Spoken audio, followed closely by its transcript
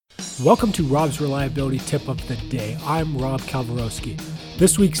Welcome to Rob's Reliability Tip of the Day. I'm Rob Kalwarowski.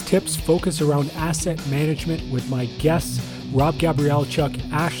 This week's tips focus around asset management with my guests, Rob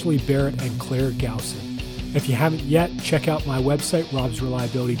Gabrielchuk, Ashley Barrett, and Claire Gowson. If you haven't yet, check out my website,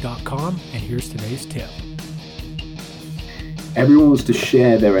 robsreliability.com, and here's today's tip. Everyone wants to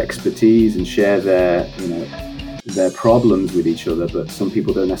share their expertise and share their problems with each other, but some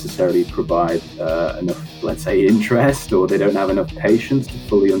people don't necessarily provide enough, let's say, interest, or they don't have enough patience to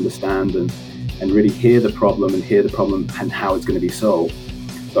fully understand and really hear the problem and how it's going to be solved.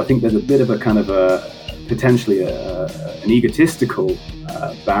 So I think there's a bit of a kind of potentially an egotistical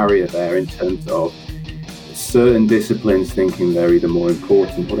barrier there in terms of certain disciplines thinking they're either more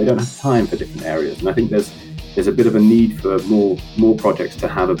important or they don't have time for different areas. And I think there's a bit of a need for more projects to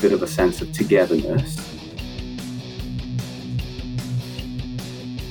have a bit of a sense of togetherness